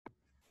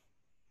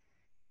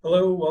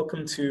Hello,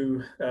 welcome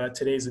to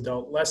today's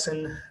adult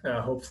lesson.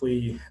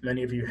 Hopefully,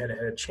 many of you had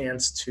a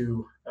chance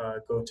to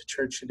go to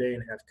church today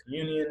and have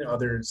communion.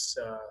 Others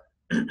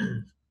uh,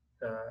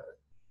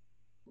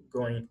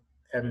 going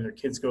having their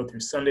kids go through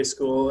Sunday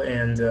school,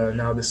 and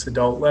now this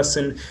adult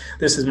lesson.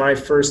 This is my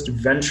first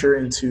venture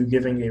into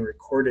giving a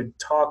recorded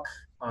talk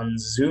on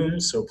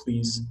Zoom, so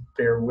please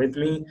bear with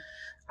me.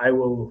 I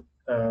will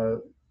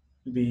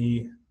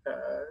be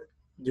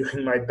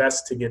doing my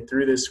best to get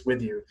through this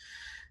with you.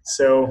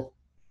 So.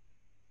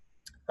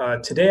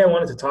 Today, I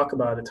wanted to talk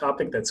about a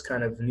topic that's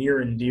kind of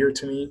near and dear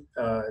to me.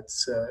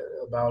 It's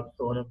about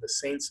one of the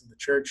saints of the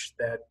church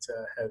that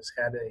has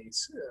had a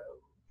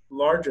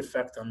large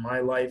effect on my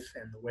life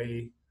and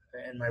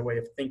my way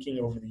of thinking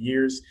over the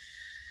years.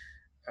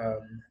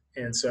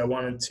 And so I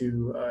wanted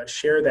to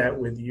share that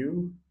with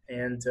you.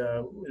 And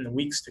in the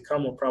weeks to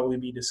come, we'll probably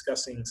be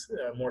discussing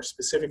more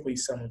specifically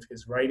some of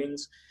his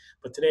writings.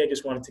 But today, I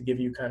just wanted to give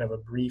you kind of a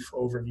brief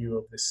overview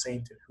of the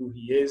saint and who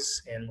he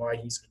is and why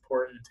he's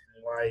important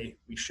and why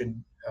we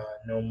should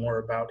know more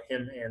about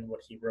him and what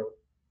he wrote.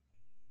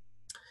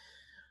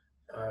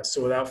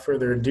 So without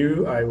further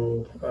ado, I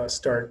will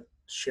start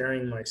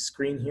sharing my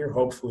screen here,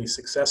 hopefully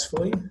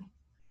successfully.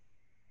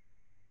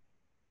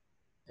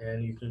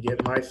 And you can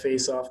get my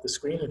face off the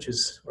screen,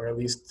 or at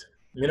least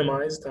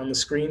minimized on the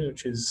screen,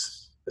 which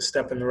is a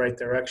step in the right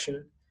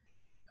direction.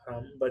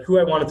 But who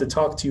I wanted to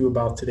talk to you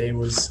about today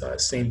was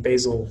St.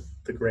 Basil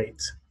the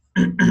Great.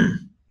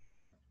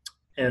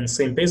 And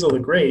St. Basil the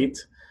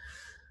Great,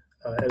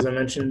 as I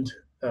mentioned,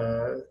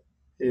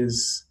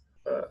 is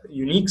a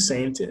unique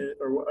saint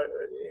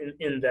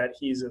in that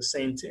he's a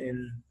saint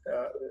in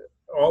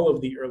all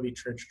of the early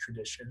church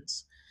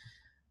traditions.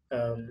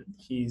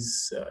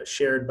 He's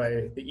shared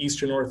by the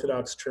Eastern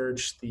Orthodox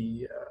Church,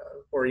 the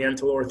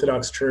Oriental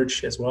Orthodox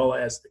Church, as well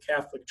as the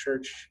Catholic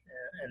Church,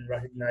 and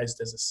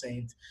recognized as a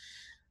saint.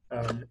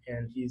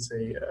 And he's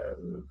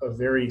a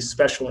very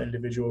special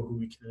individual who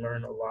we can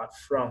learn a lot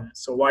from.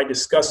 So why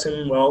discuss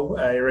him? Well,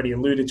 I already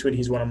alluded to it.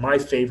 He's one of my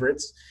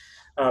favorites.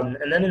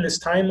 And then in this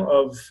time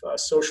of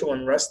social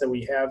unrest that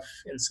we have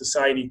in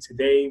society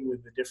today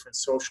with the different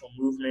social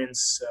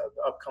movements,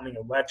 the upcoming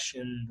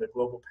election, the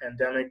global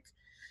pandemic,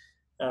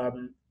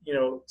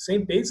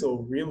 St.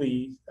 Basil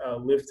really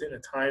lived in a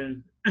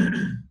time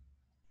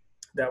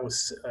that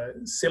was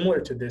similar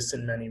to this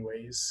in many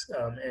ways.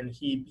 And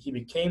he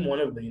became one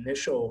of the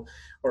initial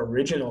or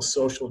original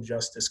social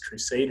justice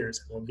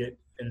crusaders. And we'll get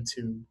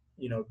into,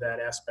 that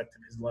aspect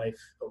of his life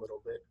a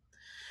little bit.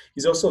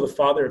 He's also the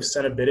father of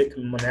Cenobitic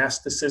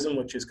monasticism,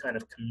 which is kind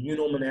of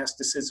communal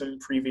monasticism.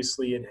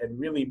 Previously, it had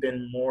really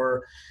been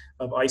more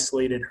of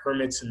isolated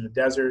hermits in the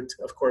desert.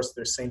 Of course,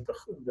 there's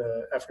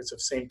the efforts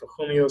of Saint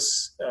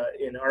Pachomius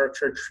in our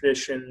church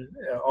tradition,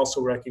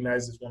 also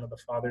recognized as one of the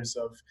fathers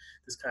of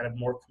this kind of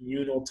more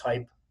communal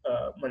type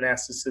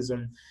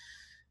monasticism.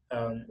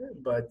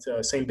 But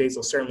Saint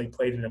Basil certainly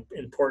played an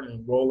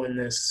important role in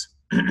this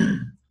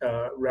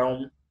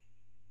realm.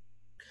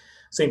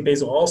 St.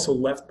 Basil also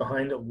left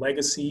behind a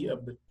legacy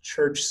of the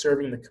church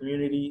serving the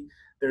community.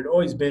 There had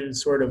always been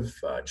sort of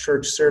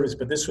church service,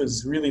 but this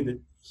was really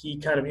he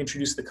kind of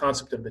introduced the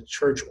concept of the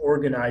church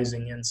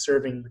organizing and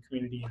serving the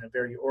community in a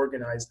very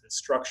organized and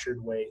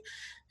structured way.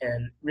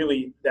 And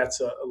really,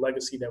 that's a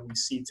legacy that we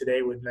see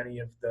today with many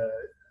of the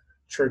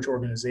church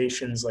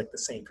organizations like the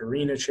St.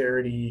 Verena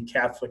Charity,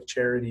 Catholic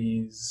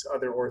Charities,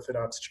 other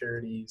Orthodox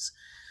charities,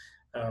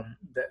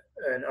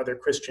 and other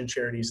Christian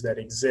charities that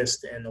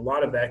exist. And a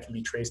lot of that can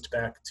be traced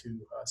back to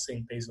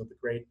St. Basil the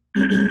Great.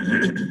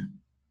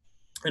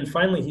 And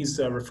finally, he's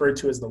referred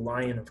to as the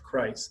Lion of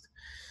Christ.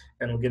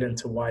 And we'll get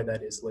into why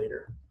that is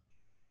later.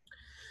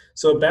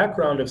 So the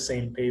background of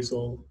St.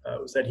 Basil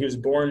was that he was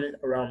born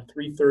around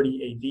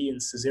 330 AD in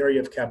Caesarea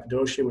of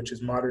Cappadocia, which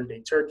is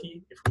modern-day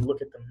Turkey. If we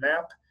look at the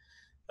map,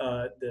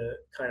 the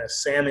kind of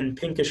salmon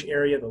pinkish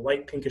area, the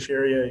light pinkish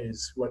area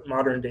is what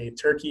modern-day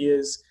Turkey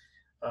is.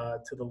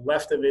 To the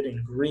left of it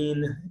in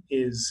green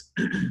is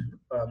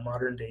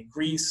modern-day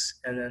Greece,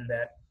 and then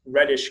that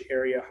reddish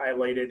area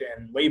highlighted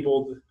and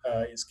labeled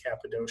is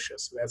Cappadocia.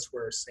 So that's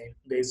where St.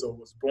 Basil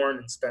was born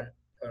and spent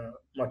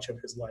much of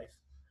his life.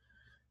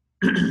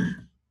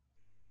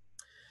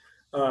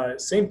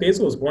 St.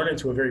 Basil was born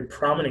into a very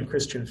prominent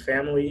Christian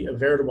family, a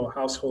veritable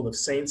household of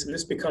saints, and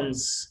this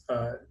becomes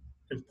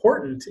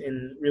important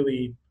in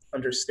really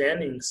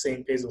understanding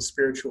St. Basil's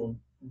spiritual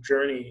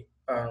journey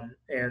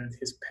and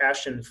his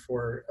passion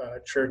for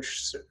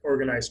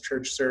organized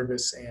church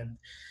service and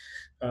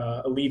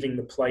alleviating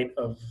the plight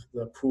of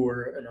the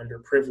poor and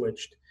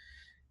underprivileged.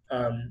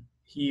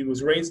 He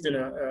was raised in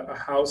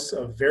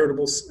a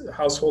veritable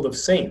household of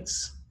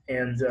saints,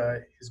 and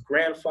his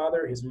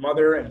grandfather, his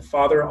mother, and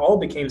father all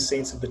became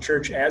saints of the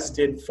church, as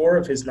did 4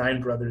 of his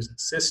 9 brothers and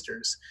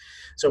sisters.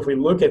 So if we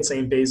look at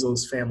St.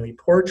 Basil's family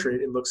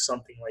portrait, it looks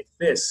something like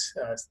this.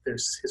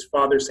 There's his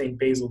father, St.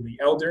 Basil the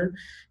Elder,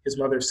 his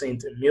mother,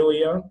 St.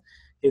 Amelia,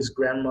 his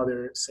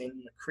grandmother, St.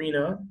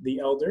 Macrina the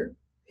Elder,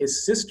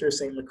 his sister,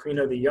 St.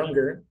 Macrina the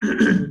Younger,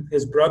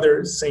 his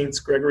brother, Saints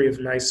Gregory of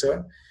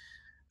Nyssa,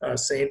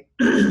 Saint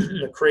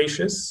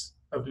Lucretius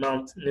of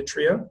Mount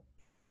Nitria,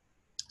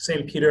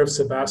 Saint Peter of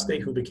Sebaste,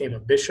 who became a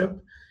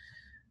bishop,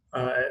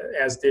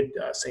 as did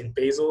Saint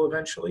Basil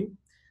eventually.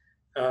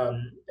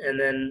 And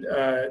then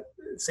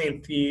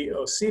Saint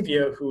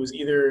Theosebia, who was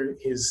either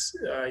his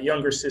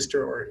younger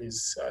sister or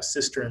his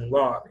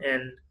sister-in-law.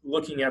 And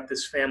looking at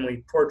this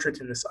family portrait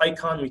in this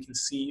icon, we can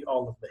see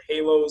all of the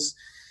halos.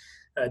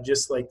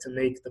 Just like to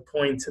make the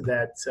point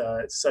that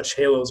such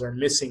halos are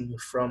missing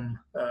from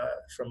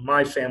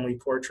my family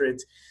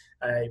portrait.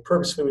 I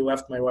purposefully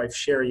left my wife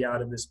Sherry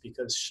out of this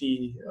because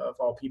she, of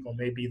all people,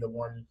 may be the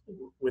one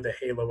with a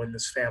halo in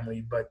this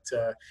family. But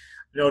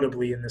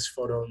notably in this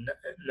photo,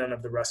 none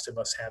of the rest of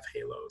us have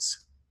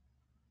halos.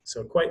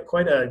 So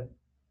quite a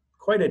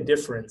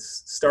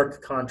difference,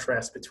 stark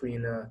contrast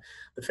between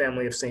the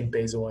family of Saint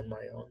Basil and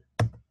my own.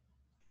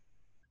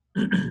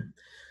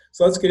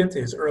 So let's get into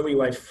his early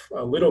life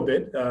a little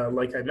bit.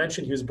 Like I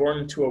mentioned, he was born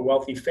into a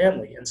wealthy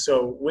family. And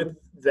so with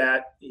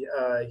that,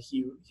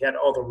 he had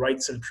all the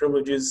rights and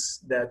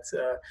privileges that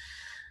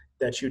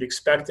you'd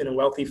expect in a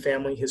wealthy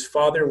family. His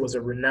father was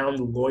a renowned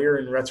lawyer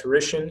and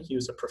rhetorician. He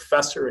was a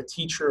professor, a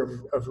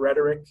teacher of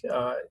rhetoric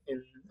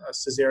in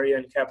Caesarea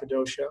and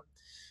Cappadocia.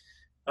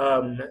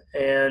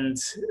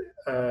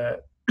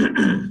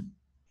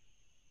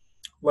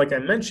 Like I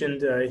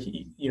mentioned,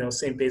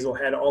 St. Basil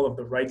had all of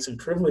the rights and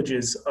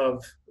privileges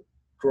of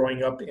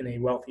growing up in a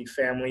wealthy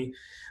family.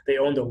 They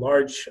owned a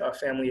large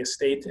family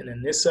estate in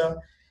Anissa.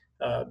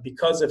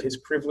 Because of his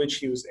privilege,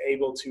 he was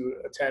able to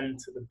attend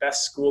to the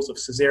best schools of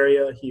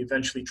Caesarea. He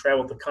eventually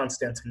traveled to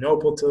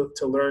Constantinople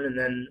to learn, and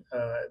then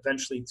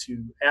eventually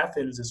to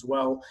Athens as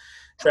well.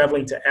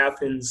 Traveling to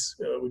Athens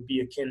would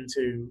be akin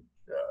to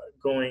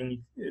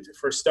going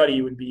for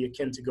study would be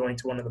akin to going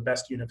to one of the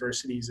best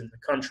universities in the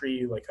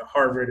country, like a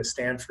Harvard, a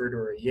Stanford,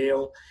 or a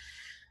Yale.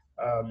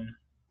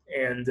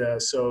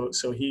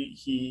 So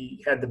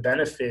he had the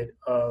benefit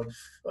of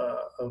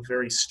a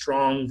very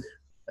strong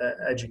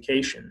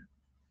education.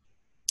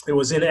 It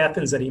was in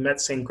Athens that he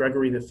met St.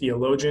 Gregory the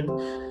theologian,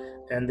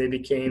 and they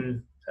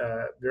became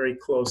very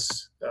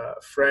close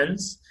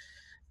friends,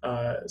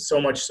 so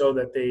much so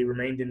that they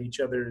remained in each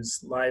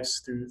other's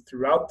lives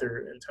throughout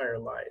their entire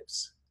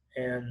lives.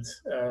 And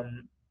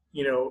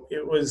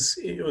it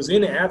was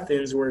in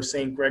Athens where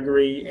St.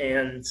 Gregory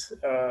and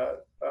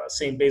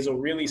St. Basil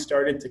really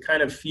started to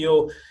kind of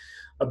feel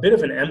a bit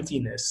of an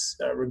emptiness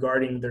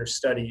regarding their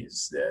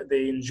studies.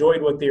 They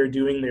enjoyed what they were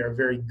doing. They are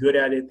very good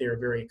at it. They are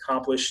very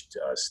accomplished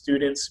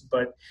students,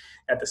 but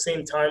at the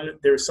same time,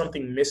 there was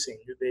something missing.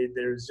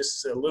 There's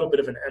just a little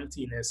bit of an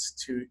emptiness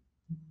to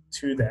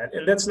that.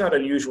 And that's not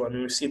unusual. I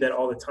mean, we see that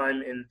all the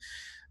time in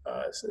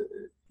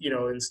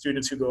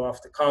students who go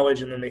off to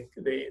college, and then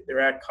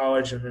they're at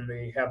college, and then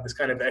they have this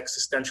kind of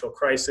existential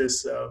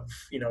crisis of,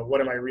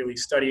 what am I really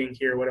studying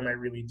here? What am I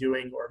really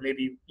doing? Or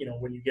maybe,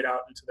 when you get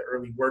out into the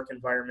early work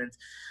environment.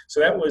 So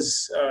that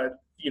was,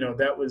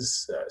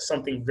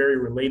 something very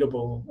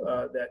relatable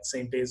that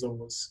St.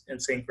 Basil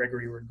and St.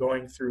 Gregory were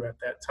going through at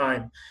that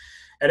time.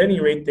 At any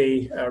rate,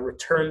 they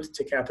returned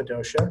to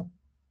Cappadocia.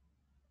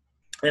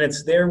 And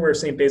it's there where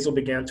St. Basil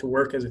began to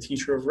work as a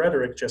teacher of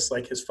rhetoric, just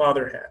like his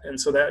father had. And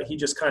so that he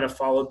just kind of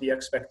followed the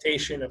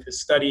expectation of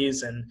his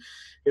studies and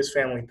his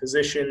family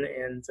position,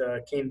 and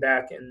came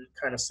back and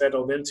kind of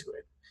settled into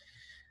it.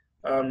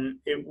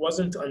 It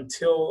wasn't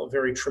until a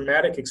very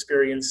traumatic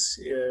experience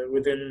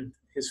within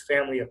his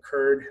family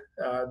occurred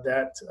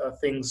that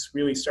things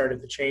really started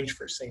to change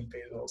for St.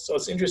 Basil. So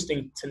it's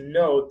interesting to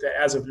note that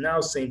as of now,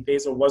 St.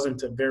 Basil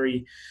wasn't a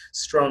very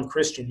strong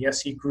Christian.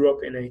 Yes, he grew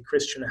up in a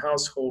Christian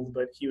household,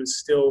 but he was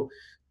still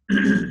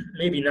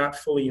maybe not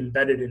fully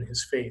embedded in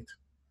his faith.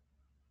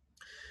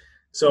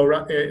 So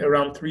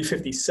around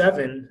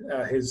 357,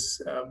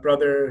 his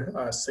brother,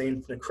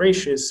 Saint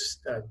Lucretius,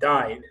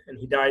 died, and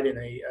he died in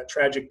a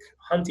tragic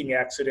hunting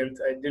accident.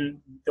 I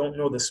don't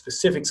know the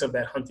specifics of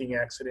that hunting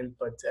accident,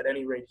 but at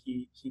any rate,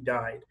 he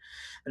died.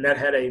 And that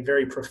had a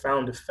very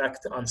profound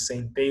effect on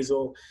Saint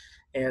Basil,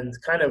 and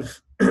kind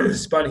of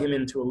spun him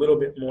into a little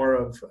bit more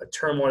of a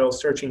turmoil,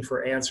 searching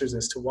for answers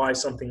as to why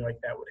something like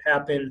that would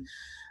happen.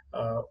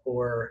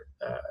 Or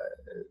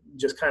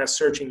just kind of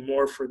searching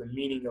more for the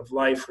meaning of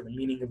life, or the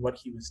meaning of what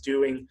he was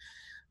doing.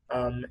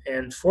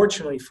 And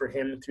fortunately for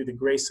him, through the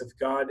grace of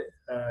God,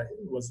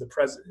 was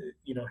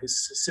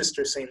his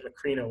sister Saint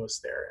Macrina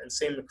was there. And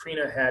Saint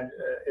Macrina had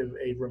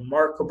a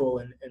remarkable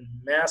and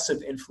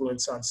massive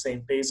influence on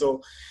Saint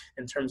Basil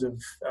in terms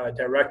of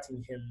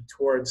directing him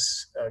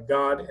towards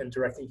God and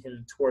directing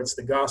him towards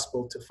the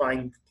gospel to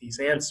find these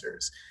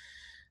answers.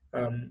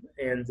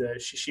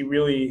 She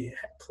really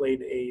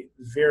played a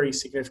very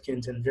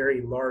significant and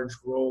very large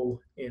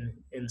role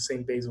in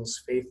St.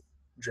 Basil's faith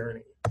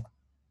journey.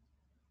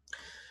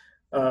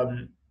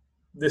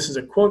 This is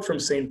a quote from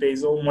St.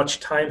 Basil.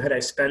 "Much time had I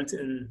spent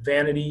in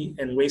vanity,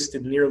 and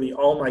wasted nearly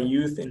all my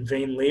youth in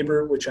vain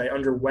labor, which I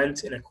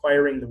underwent in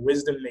acquiring the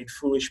wisdom made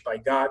foolish by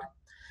God.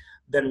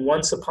 Then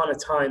once upon a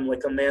time,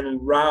 like a man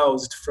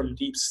roused from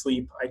deep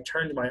sleep, I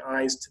turned my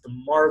eyes to the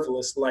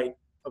marvelous light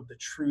of the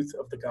truth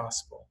of the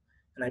gospel.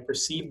 and I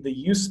perceive the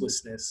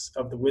uselessness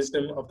of the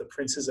wisdom of the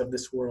princes of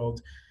this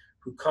world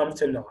who come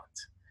to naught.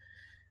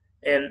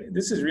 And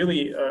this is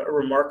really a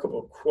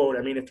remarkable quote.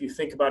 I mean, if you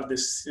think about it,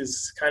 this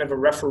is kind of a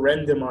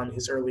referendum on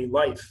his early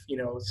life,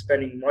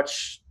 spending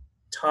much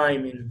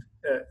time in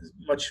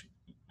much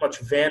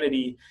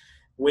vanity,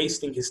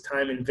 wasting his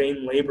time in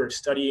vain labor,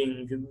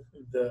 studying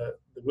the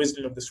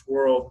wisdom of this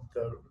world,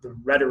 the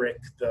rhetoric,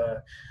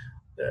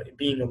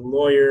 being a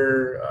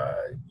lawyer,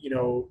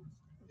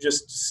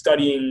 just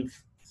studying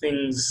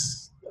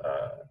things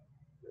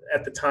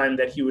at the time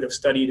that he would have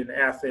studied in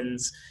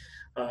Athens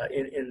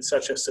in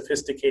such a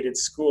sophisticated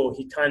school.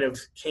 He kind of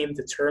came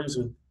to terms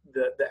with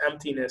the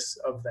emptiness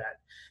of that.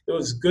 It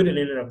was good in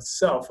and of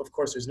itself. Of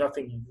course, there's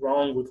nothing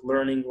wrong with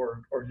learning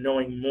or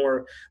knowing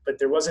more, but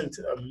there wasn't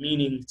a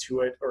meaning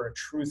to it or a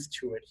truth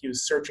to it. He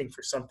was searching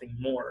for something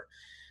more.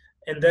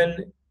 And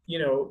then,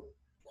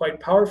 quite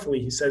powerfully,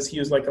 he says he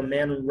was like a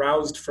man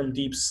roused from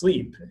deep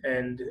sleep.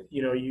 And,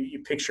 you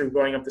picture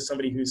going up to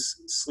somebody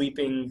who's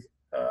sleeping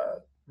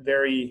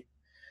very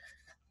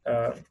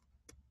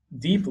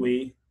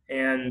deeply,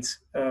 and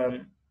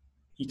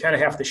you kind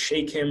of have to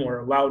shake him or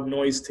a loud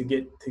noise to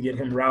get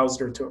him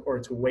roused or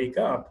to wake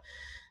up.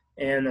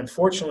 And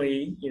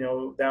unfortunately,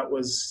 that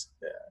was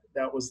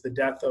the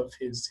death of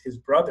his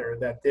brother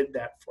that did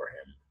that for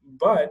him.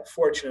 But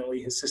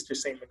fortunately, his sister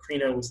Saint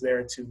Macrina was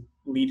there to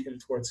lead him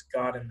towards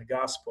God and the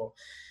gospel.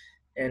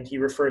 And he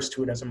refers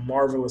to it as a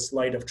marvelous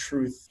light of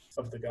truth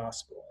of the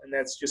gospel. And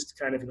that's just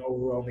kind of an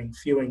overwhelming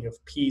feeling of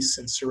peace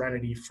and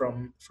serenity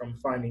from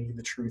finding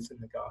the truth in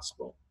the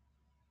gospel.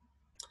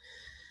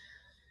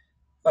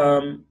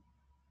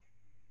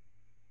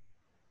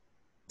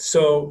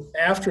 So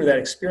after that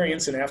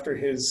experience and after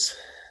his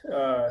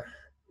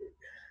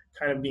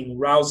kind of being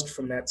roused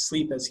from that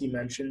sleep, as he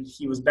mentioned,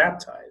 he was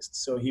baptized.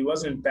 So he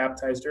wasn't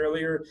baptized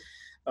earlier.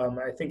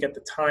 I think at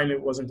the time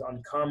it wasn't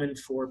uncommon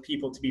for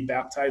people to be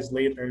baptized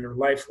later in their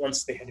life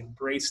once they had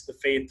embraced the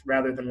faith,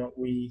 rather than what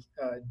we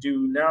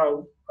do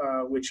now,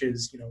 which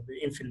is, the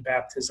infant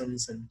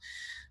baptisms. And,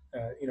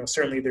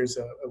 certainly there's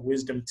a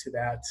wisdom to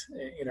that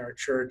in our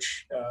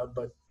church,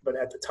 but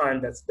at the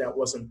time that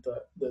wasn't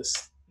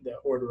the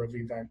order of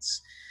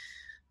events.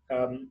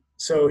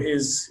 So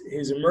his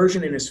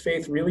immersion in his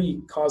faith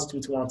really caused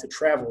him to want to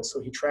travel.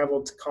 So he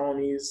traveled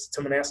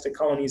to monastic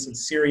colonies in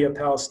Syria,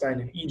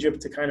 Palestine, and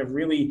Egypt to kind of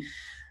really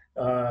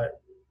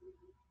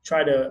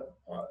try to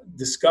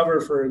discover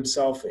for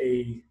himself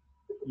a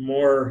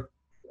more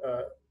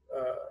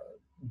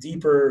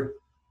deeper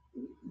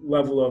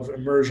level of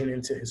immersion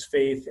into his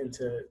faith,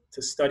 into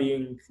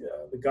studying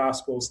the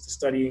Gospels, to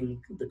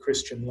studying the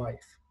Christian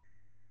life.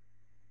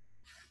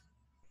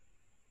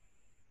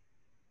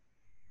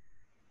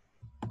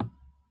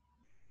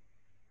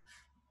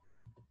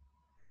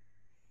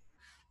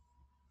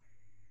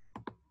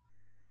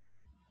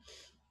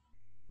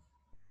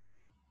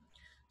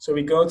 So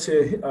we go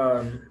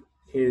to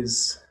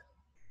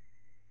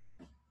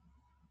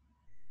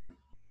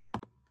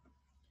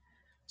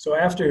So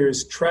after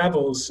his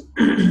travels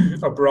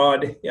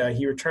abroad,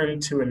 he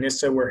returned to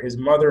Anissa, where his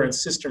mother and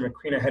sister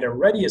Macrina had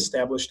already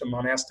established a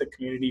monastic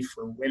community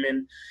for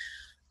women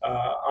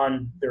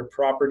on their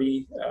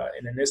property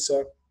in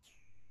Anissa.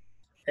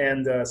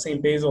 And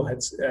St. Basil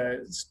had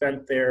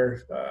spent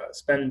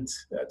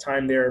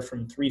time there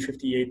from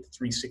 358 to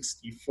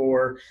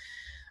 364,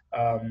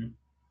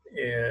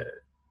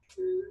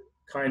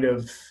 kind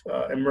of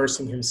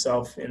immersing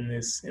himself in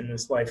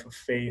this life of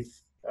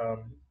faith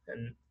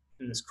and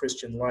in this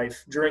Christian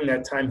life. During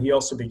that time, he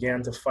also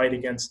began to fight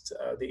against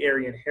the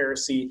Arian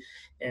heresy,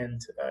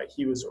 and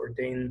he was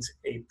ordained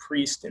a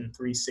priest in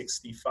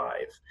 365.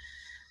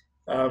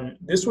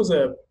 This was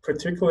a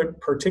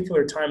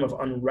particular time of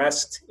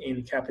unrest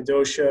in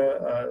Cappadocia,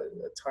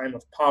 a time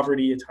of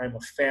poverty, a time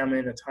of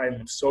famine, a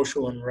time of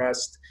social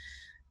unrest.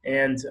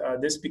 And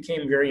this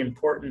became very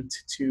important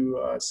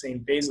to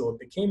St. Basil. It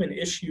became an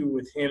issue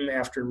with him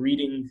after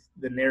reading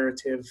the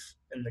narrative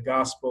in the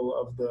gospel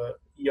of the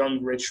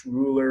young rich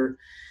ruler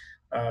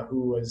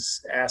who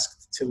was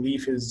asked to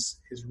leave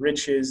his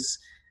riches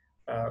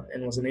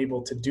and was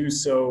unable to do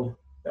so.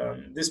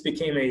 This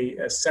became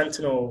a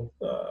sentinel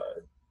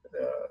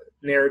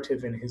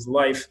narrative in his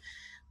life,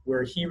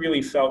 where he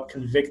really felt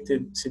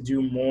convicted to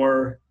do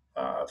more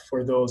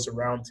for those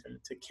around him,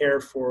 to care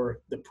for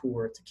the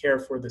poor, to care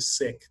for the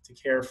sick, to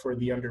care for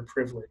the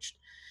underprivileged.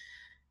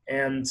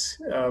 And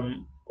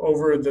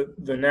over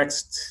the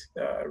next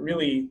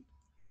really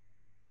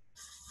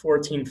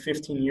 14,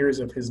 15 years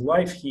of his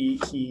life,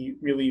 he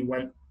really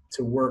went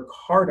to work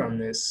hard on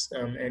this,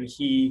 and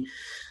he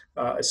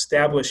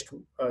established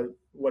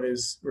what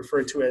is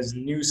referred to as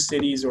new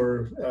cities,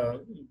 or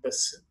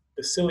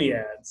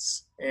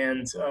basiliads.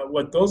 And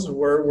what those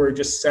were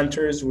just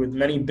centers with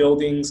many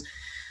buildings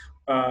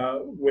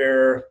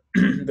where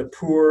the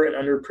poor and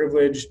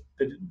underprivileged,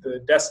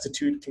 the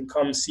destitute, can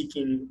come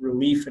seeking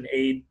relief and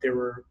aid. There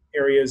were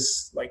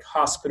areas like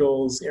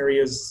hospitals,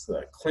 areas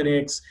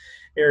clinics,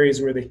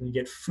 areas where they can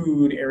get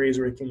food, areas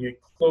where they can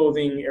get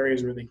clothing,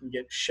 areas where they can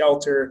get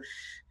shelter.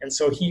 And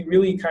so he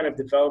really kind of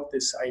developed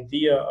this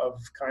idea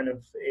of kind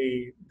of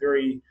a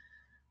very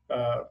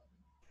uh,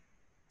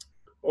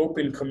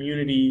 open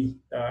community,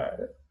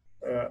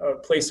 a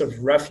place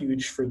of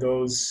refuge for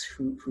those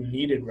who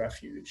needed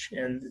refuge.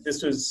 And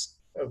this was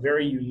a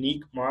very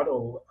unique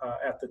model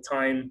at the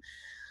time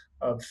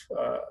of,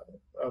 uh,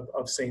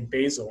 of St.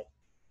 Basil.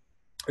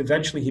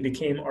 Eventually, he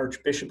became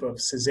Archbishop of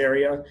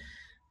Caesarea.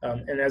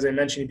 And as I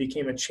mentioned, he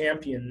became a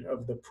champion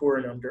of the poor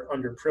and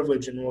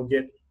underprivileged. And we'll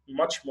get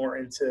much more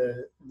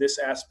into this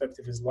aspect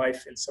of his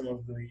life in some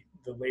of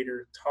the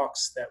later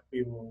talks that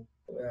we will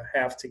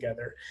have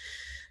together.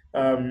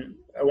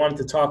 I wanted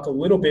to talk a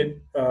little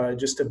bit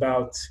just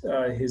about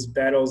his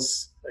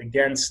battles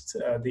against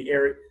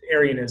the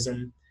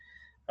Arianism.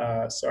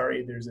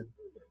 Sorry, there's a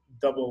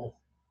double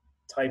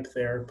type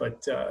there,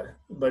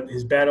 but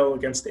his battle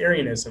against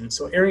Arianism.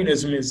 So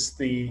Arianism is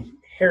the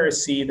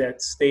heresy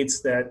that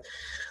states that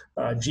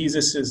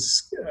Jesus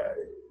is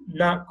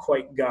not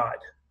quite God.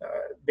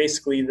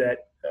 Basically,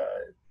 that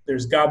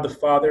there's God the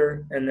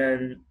Father, and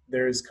then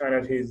there's kind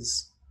of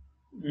his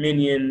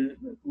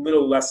minion,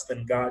 little less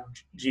than God,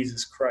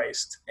 Jesus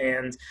Christ.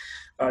 And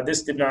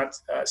this did not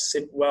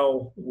sit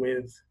well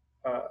with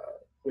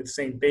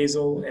Saint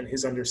Basil and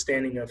his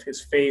understanding of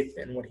his faith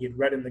and what he had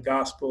read in the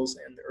Gospels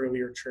and the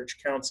earlier church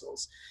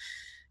councils.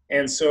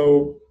 And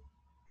so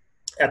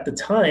at the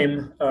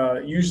time,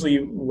 usually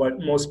what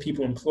most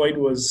people employed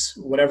was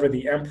whatever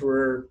the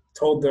emperor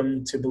told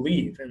them to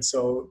believe. And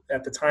so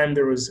at the time,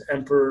 there was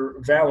Emperor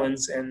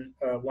Valens, and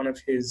one of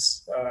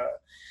his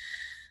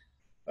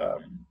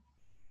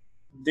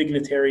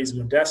dignitaries,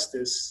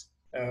 Modestus.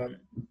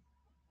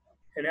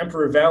 And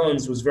Emperor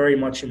Valens was very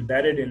much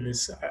embedded in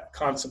this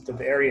concept of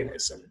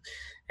Arianism.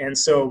 And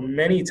so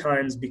many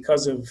times,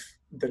 because of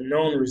the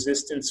known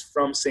resistance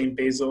from St.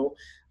 Basil,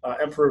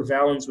 Emperor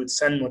Valens would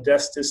send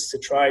Modestus to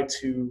try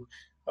to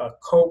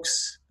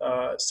coax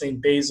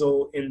St.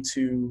 Basil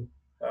into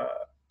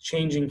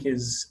changing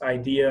his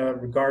idea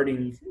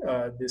regarding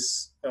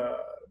this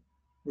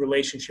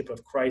relationship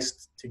of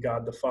Christ to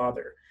God the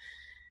Father.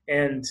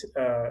 And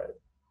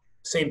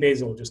St.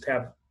 Basil will just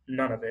have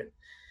none of it.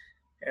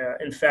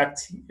 In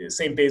fact,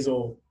 St.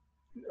 Basil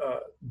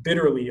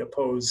bitterly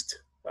opposed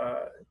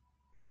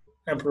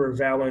Emperor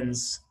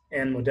Valens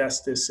and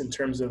Modestus in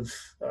terms of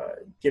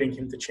getting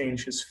him to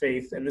change his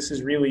faith. And this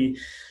is really,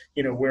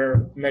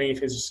 where many of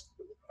his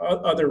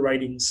other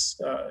writings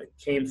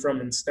came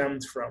from and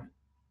stemmed from.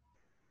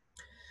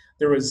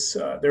 There is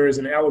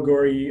an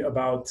allegory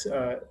about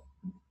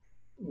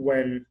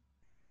when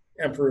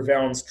Emperor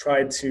Valens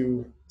tried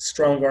to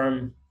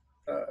strong-arm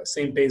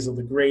St. Basil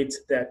the Great,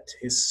 that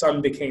his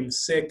son became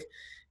sick,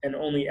 and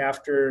only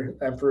after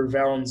Emperor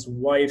Valens'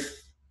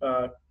 wife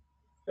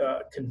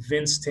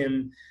convinced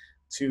him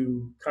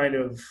to kind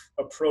of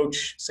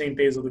approach St.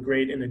 Basil the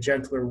Great in a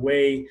gentler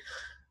way,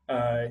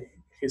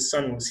 his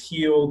son was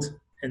healed,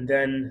 and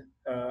then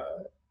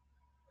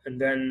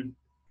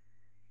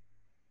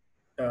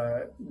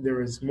there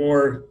was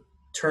more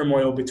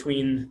turmoil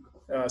between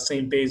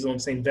St. Basil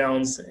and St.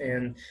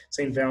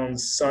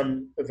 Valens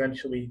son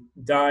eventually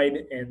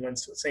died. And when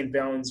St.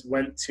 Valens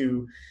went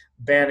to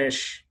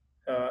banish,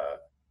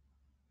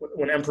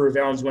 when Emperor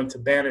Valens went to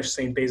banish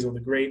St. Basil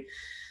the Great,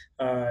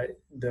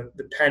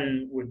 the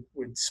pen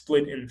would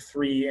split in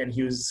three, and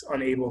he was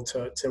unable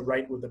to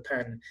write with the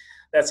pen.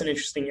 That's an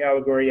interesting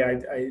allegory.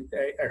 I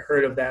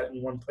heard of that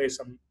in one place.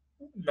 I'm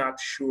not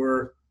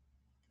sure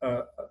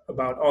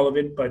about all of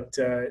it,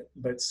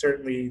 but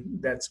certainly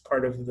that's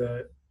part of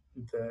the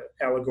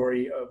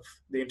allegory of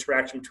the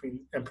interaction between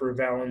Emperor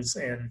Valens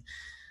and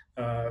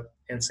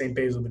Saint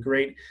Basil the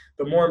Great.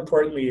 But more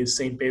importantly is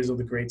Saint Basil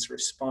the Great's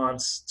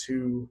response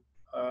to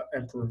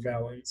Emperor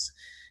Valens.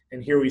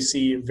 And here we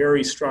see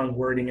very strong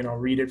wording, and I'll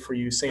read it for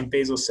you. Saint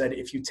Basil said,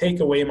 "If you take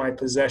away my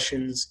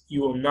possessions,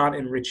 you will not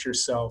enrich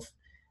yourself,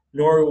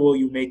 nor will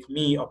you make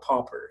me a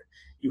pauper.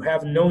 You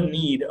have no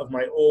need of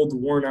my old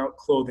worn-out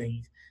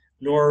clothing,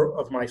 nor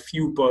of my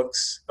few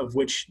books, of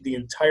which the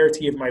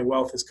entirety of my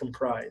wealth is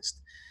comprised.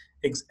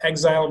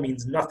 Exile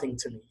means nothing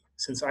to me,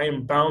 since I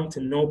am bound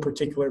to no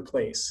particular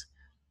place.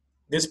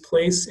 This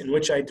place in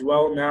which I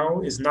dwell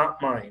now is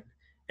not mine,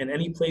 and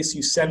any place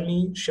you send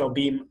me shall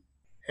be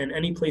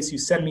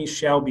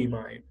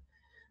mine.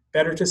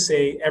 Better to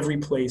say, every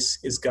place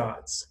is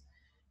God's.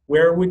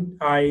 Where would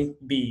I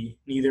be,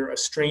 neither a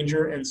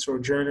stranger and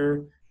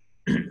sojourner?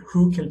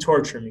 Who can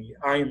torture me?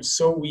 I am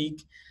so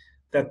weak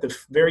that the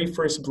very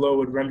first blow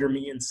would render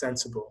me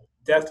insensible.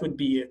 Death would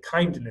be a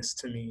kindness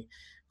to me,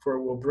 for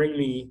it will bring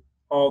me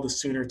all the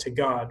sooner to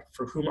God,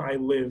 for whom I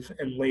live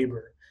and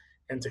labor,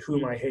 and to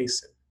whom I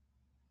hasten."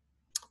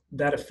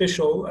 That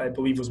official, I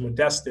believe was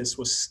Modestus,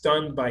 was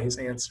stunned by his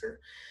answer.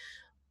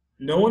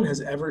 "No one has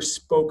ever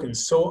spoken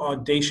so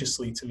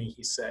audaciously to me,"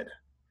 he said.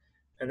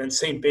 And then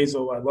St.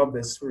 Basil, I love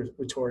this,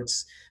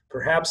 retorts,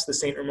 "Perhaps," the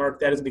saint remarked,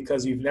 "that is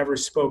because you've never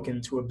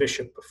spoken to a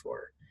bishop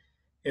before.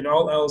 In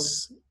all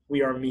else,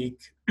 we are meek,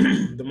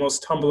 the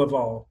most humble of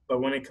all.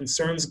 But when it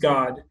concerns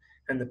God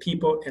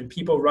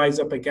people rise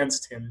up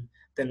against him,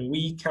 then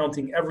we,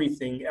 counting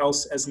everything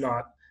else as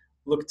naught,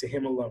 look to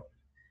him alone.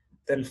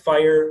 Then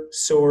fire,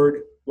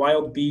 sword,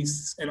 wild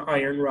beasts, and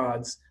iron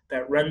rods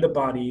that rend the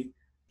body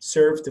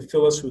serve to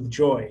fill us with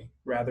joy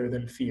rather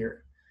than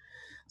fear.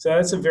 So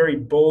that's a very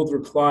bold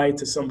reply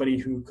to somebody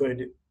who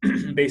could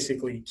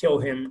basically kill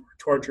him,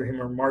 torture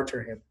him, or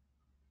martyr him.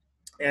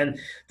 And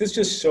this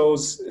just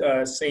shows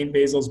St.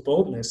 Basil's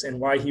boldness and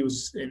why he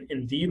was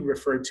indeed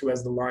referred to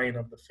as the Lion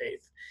of the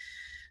Faith,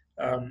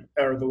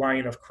 or the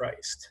Lion of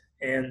Christ.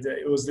 And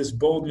it was this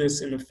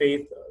boldness in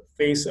the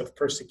face of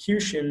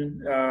persecution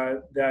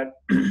that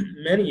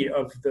many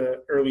of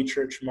the early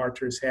church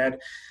martyrs had,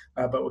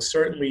 but was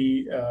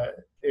certainly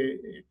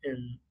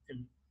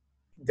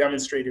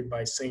demonstrated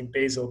by St.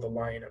 Basil, the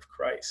Lion of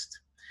Christ.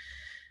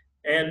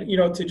 And,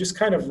 to just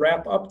kind of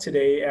wrap up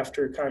today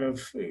after kind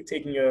of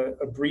taking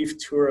a brief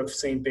tour of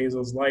St.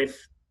 Basil's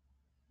life,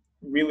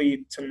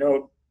 really to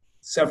note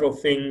several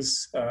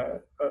things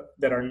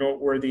that are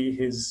noteworthy: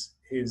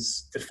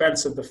 his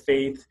defense of the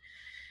faith,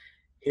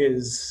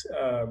 his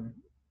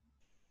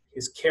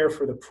care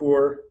for the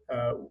poor.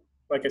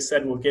 Like I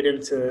said, we'll get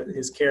into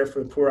his care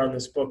for the poor on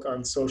this book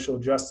on social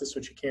justice,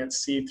 which you can't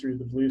see through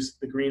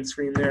the green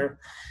screen there.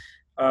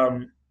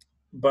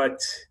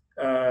 But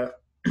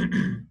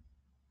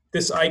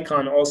this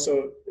icon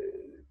also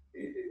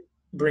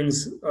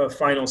brings a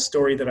final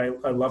story that I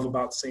love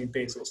about St.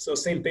 Basil. So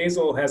St.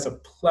 Basil has a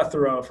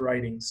plethora of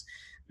writings,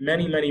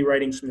 many, many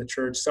writings from the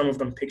church, some of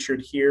them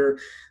pictured here,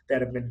 that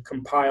have been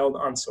compiled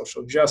on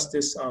social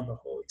justice, on the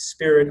Holy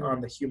Spirit,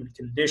 on the human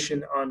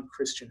condition, on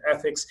Christian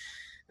ethics.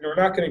 And we're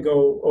not going to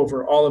go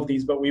over all of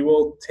these, but we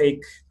will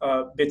take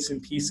bits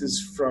and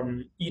pieces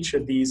from each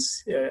of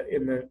these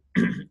in the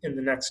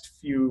next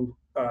few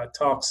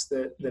talks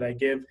that I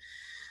give.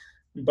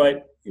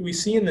 But we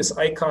see in this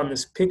icon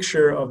this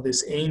picture of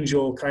this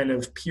angel kind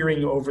of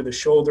peering over the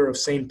shoulder of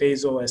St.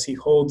 Basil as he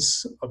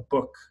holds a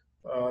book.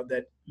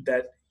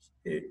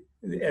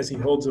 As he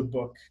holds a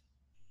book,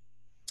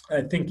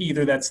 I think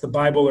either that's the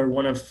Bible or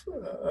one of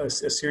a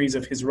series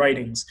of his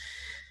writings.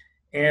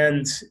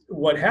 And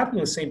what happened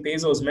with St.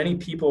 Basil is many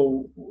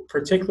people,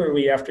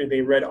 particularly after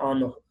they read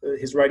on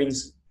his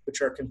writings,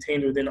 which are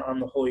contained within On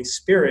the Holy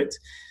Spirit,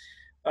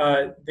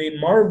 they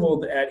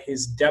marveled at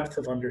his depth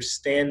of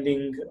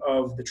understanding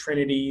of the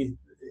Trinity.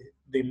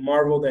 They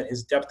marveled at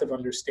his depth of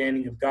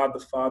understanding of God the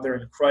Father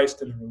and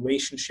Christ and the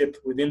relationship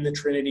within the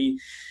Trinity.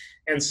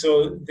 And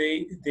so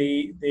they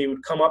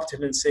would come up to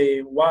him and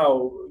say,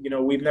 wow,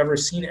 we've never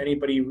seen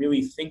anybody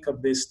really think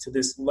of this to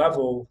this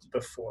level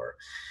before.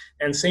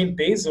 And St.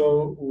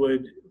 Basil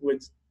would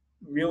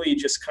really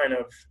just kind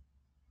of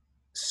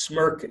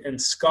smirk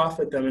and scoff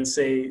at them and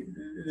say,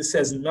 this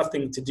has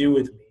nothing to do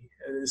with me.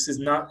 This has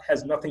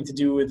nothing to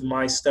do with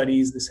my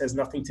studies. This has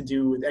nothing to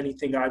do with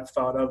anything I've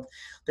thought of.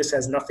 This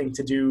has nothing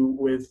to do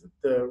with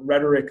the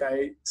rhetoric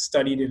I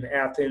studied in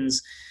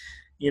Athens.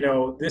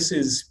 This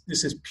is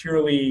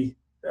purely,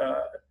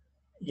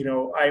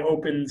 I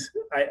opened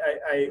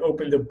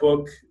a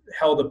book,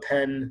 held a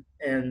pen,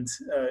 and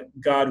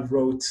God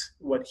wrote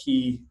what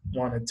he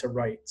wanted to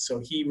write. So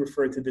he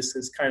referred to this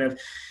as kind of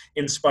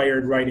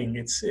inspired writing.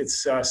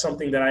 It's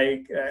something that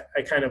I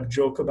kind of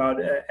joke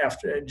about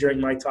during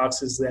my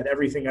talks, is that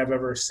everything I've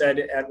ever said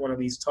at one of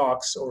these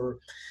talks or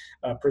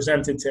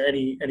presented to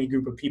any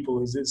group of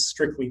people is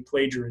strictly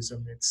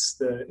plagiarism. It's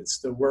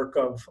the work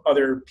of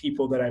other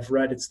people that I've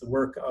read. It's the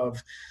work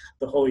of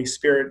the Holy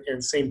Spirit.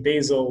 And St.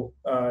 Basil,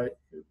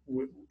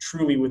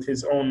 truly with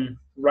his own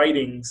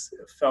writings,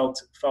 felt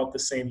the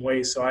same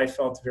way. So I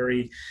felt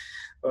very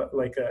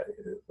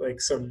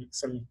like some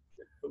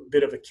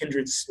bit of a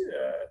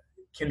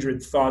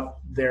kindred thought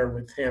there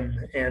with him.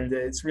 And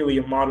it's really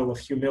a model of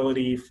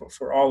humility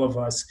for all of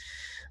us.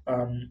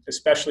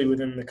 Especially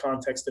within the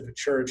context of a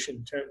church,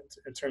 in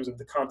terms of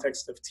the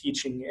context of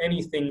teaching.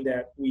 Anything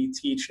that we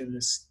teach in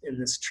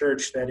this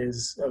church that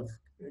is of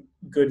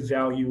good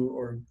value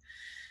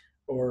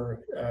or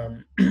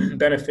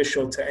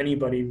beneficial to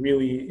anybody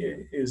really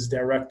is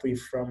directly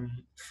from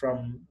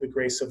the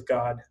grace of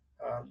God,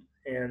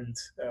 and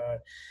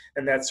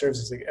that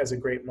serves as a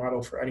great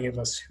model for any of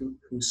us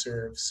who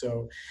serve.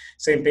 So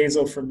St.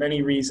 Basil, for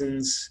many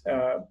reasons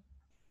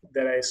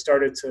that I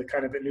started to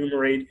kind of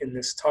enumerate in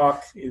this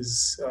talk,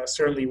 is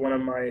certainly one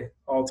of my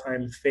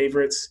all-time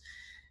favorites,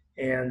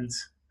 and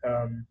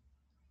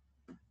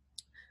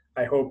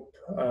I hope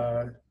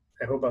I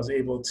was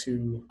able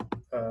to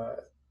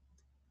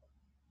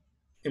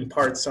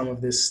impart some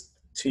of this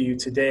to you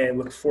today. I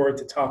look forward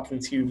to talking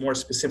to you more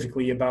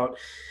specifically about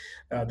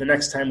the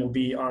next time will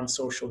be on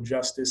social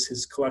justice.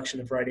 His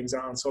collection of writings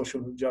on social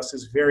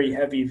justice, very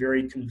heavy,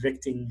 very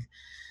convicting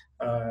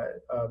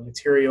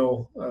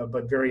material,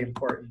 but very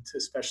important,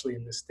 especially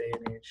in this day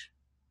and age.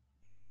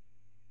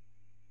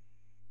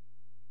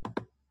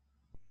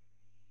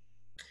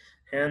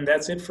 And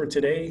that's it for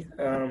today.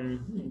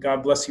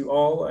 God bless you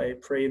all. I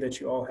pray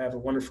that you all have a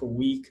wonderful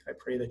week. I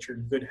pray that you're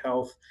in good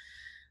health.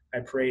 I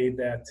pray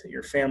that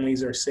your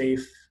families are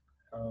safe.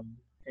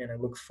 And I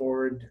look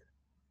forward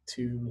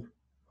to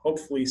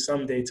hopefully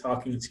someday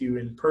talking to you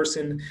in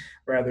person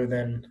rather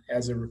than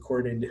as a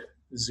recorded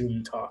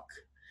Zoom talk.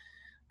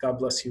 God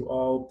bless you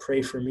all.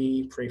 Pray for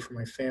me, pray for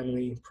my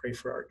family, pray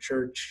for our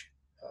church.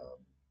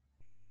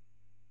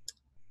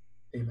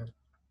 Amen.